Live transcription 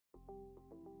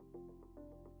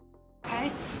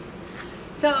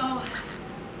So,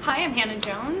 hi, I'm Hannah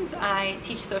Jones. I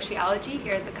teach sociology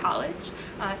here at the college.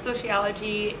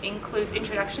 Sociology includes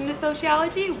Introduction to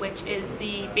Sociology, which is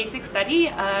the basic study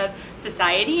of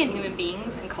society and human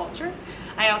beings and culture.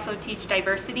 I also teach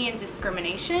diversity and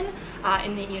discrimination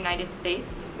in the United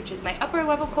States, which is my upper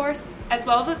level course, as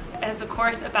well as a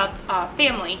course about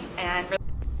family and religion.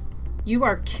 You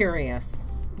are curious,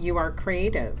 you are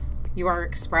creative, you are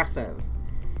expressive,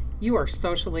 you are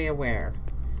socially aware.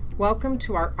 Welcome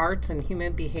to our Arts and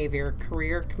Human Behavior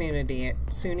career community at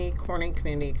SUNY Corning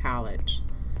Community College.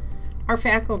 Our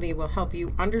faculty will help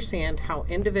you understand how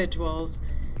individuals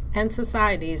and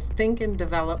societies think and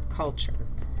develop culture.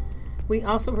 We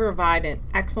also provide an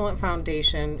excellent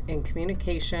foundation in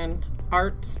communication,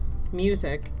 arts,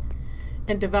 music,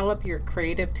 and develop your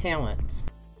creative talents.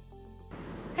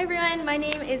 Hi everyone, my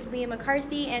name is Leah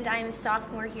McCarthy and I'm a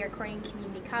sophomore here at Corning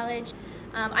Community College.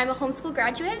 I'm a homeschool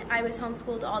graduate. I was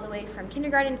homeschooled all the way from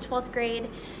kindergarten to 12th grade,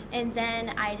 and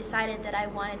then I decided that I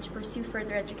wanted to pursue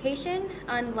further education.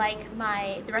 Unlike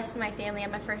the rest of my family,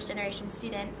 I'm a first generation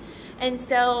student. And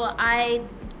so I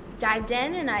dived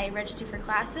in and I registered for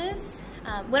classes.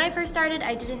 When I first started,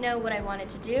 I didn't know what I wanted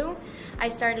to do. I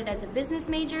started as a business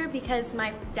major because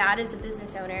my dad is a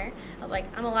business owner. I was like,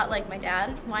 I'm a lot like my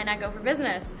dad, why not go for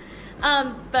business?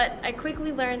 But I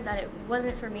quickly learned that it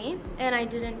wasn't for me, and I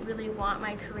didn't really want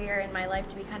my career and my life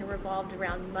to be kind of revolved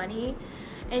around money.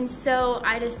 And so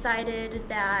I decided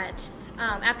that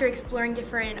after exploring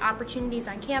different opportunities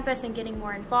on campus and getting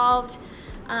more involved,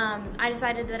 I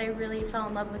decided that I really fell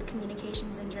in love with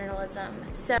communications and journalism.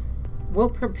 So we'll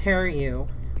prepare you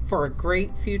for a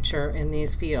great future in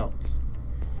these fields.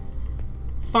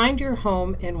 Find your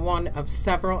home in one of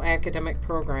several academic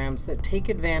programs that take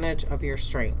advantage of your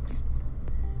strengths.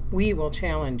 We will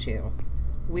challenge you.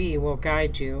 We will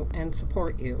guide you and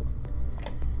support you.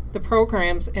 The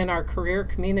programs in our career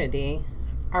community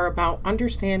are about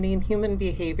understanding human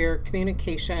behavior,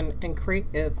 communication, and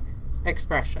creative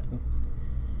expression.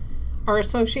 Our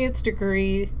associate's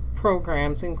degree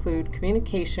programs include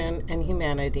Communication and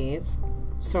Humanities,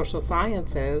 Social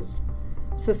Sciences,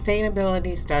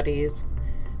 Sustainability Studies,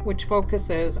 which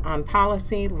focuses on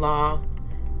policy, law,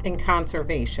 and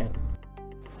conservation.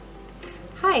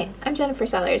 Hi, I'm Jennifer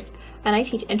Sellers, and I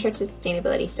teach Intro to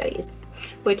Sustainability Studies,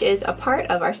 which is a part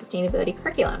of our sustainability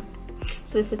curriculum.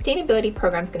 So the sustainability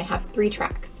program is going to have 3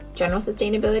 tracks: general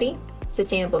sustainability,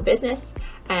 sustainable business,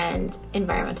 and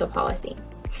environmental policy.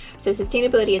 So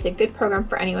sustainability is a good program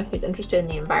for anyone who's interested in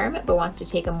the environment but wants to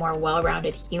take a more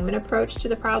well-rounded human approach to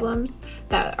the problems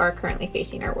that are currently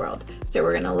facing our world. So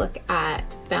we're going to look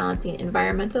at balancing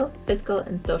environmental, physical,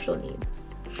 and social needs.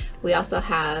 We also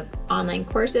have online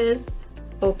courses,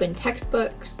 open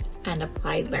textbooks, and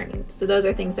applied learning. So those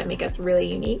are things that make us really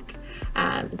unique.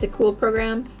 It's a cool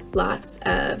program, lots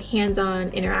of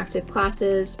hands-on interactive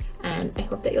classes, and I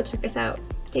hope that you'll check us out.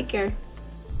 Take care.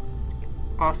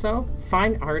 Also,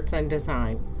 fine arts and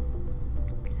design.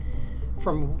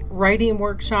 From writing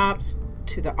workshops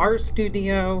to the art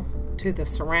studio to the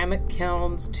ceramic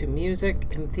kilns to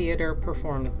music and theater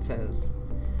performances,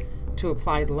 to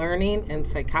applied learning in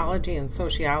psychology and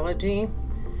sociology,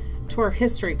 to our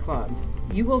history club,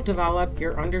 you will develop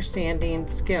your understanding,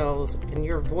 skills, and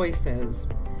your voices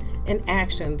and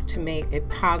actions to make a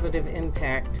positive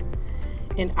impact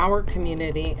in our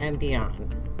community and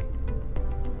beyond.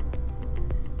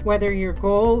 Whether your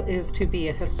goal is to be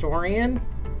a historian,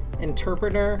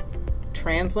 interpreter,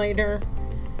 translator,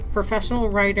 professional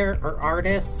writer or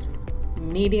artist,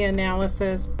 media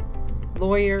analysis,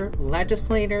 lawyer,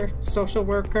 legislator, social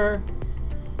worker,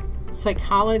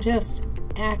 psychologist,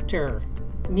 actor,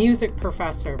 music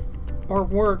professor, or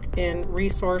work in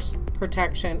resource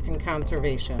protection and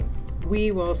conservation,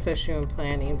 we will assist you in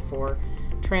planning for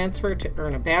transfer to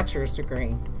earn a bachelor's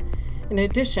degree. In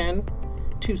addition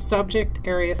to subject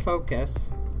area focus,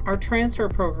 our transfer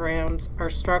programs are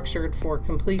structured for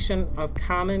completion of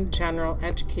common general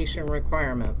education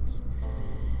requirements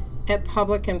at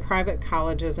public and private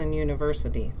colleges and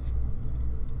universities.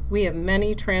 We have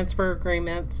many transfer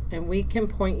agreements, and we can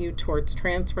point you towards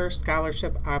transfer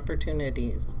scholarship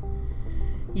opportunities.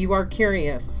 You are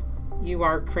curious, you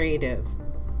are creative,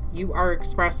 you are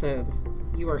expressive,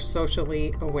 you are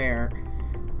socially aware.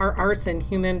 Our arts and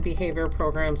human behavior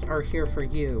programs are here for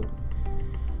you.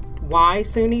 Why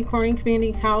SUNY Corning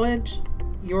Community College?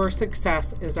 Your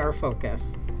success is our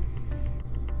focus.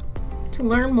 To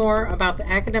learn more about the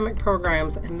academic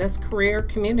programs in this career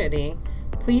community,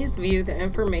 please view the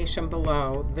information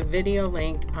below the video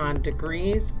link on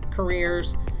degrees,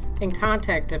 careers, and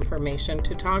contact information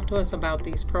to talk to us about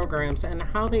these programs and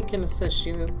how they can assist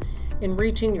you in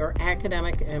reaching your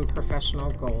academic and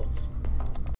professional goals.